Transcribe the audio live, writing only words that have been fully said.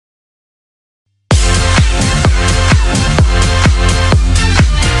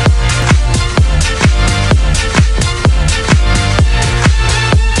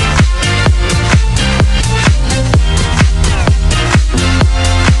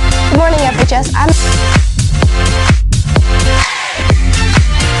FHS.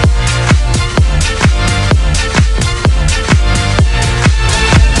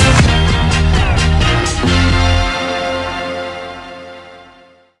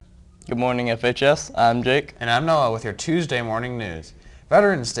 Good morning, FHS. I'm Jake. And I'm Noah with your Tuesday morning news.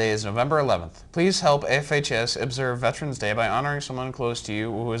 Veterans Day is November 11th. Please help FHS observe Veterans Day by honoring someone close to you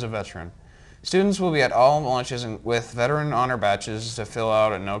who is a veteran. Students will be at all lunches with veteran honor badges to fill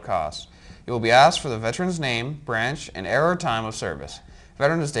out at no cost. You will be asked for the veteran's name, branch, and era or time of service.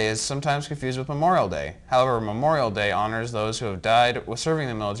 Veterans Day is sometimes confused with Memorial Day. However, Memorial Day honors those who have died while serving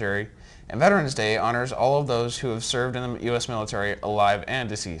in the military, and Veterans Day honors all of those who have served in the U.S. military, alive and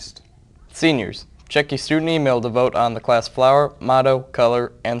deceased. Seniors, check your student email to vote on the class flower, motto,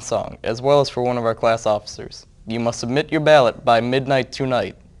 color, and song, as well as for one of our class officers. You must submit your ballot by midnight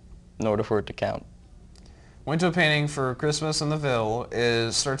tonight in order for it to count. Window painting for Christmas in the Ville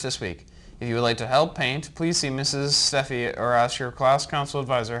starts this week. If you would like to help paint, please see Mrs. Steffi or ask your class council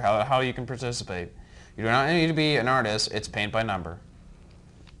advisor how you can participate. You do not need to be an artist, it's paint by number.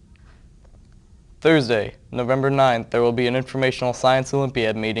 Thursday, November 9th, there will be an informational Science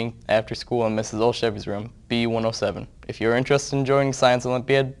Olympiad meeting after school in Mrs. Olshevy's room, B107. If you're interested in joining Science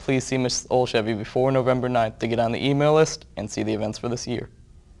Olympiad, please see Mrs. Olshevy before November 9th to get on the email list and see the events for this year.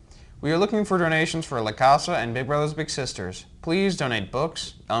 We are looking for donations for La Casa and Big Brothers Big Sisters. Please donate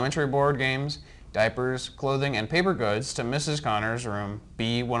books, elementary board games, diapers, clothing, and paper goods to Mrs. Connor's room,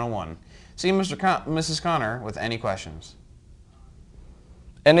 B101. See Mrs. Connor with any questions.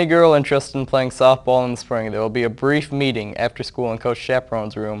 Any girl interested in playing softball in the spring, there will be a brief meeting after school in Coach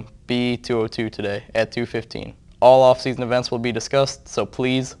Chaperone's room, B202 today at 2:15. All off-season events will be discussed, so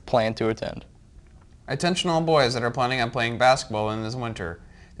please plan to attend. Attention all boys that are planning on playing basketball in this winter.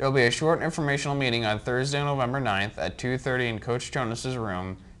 There will be a short informational meeting on Thursday, November 9th at 2:30 in Coach Jonas's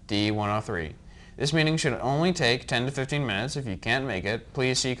room, D103. This meeting should only take 10 to 15 minutes. If you can't make it,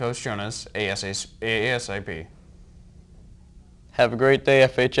 please see Coach Jonas ASAP. Have a great day,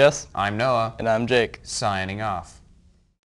 FHS. I'm Noah. And I'm Jake. Signing off.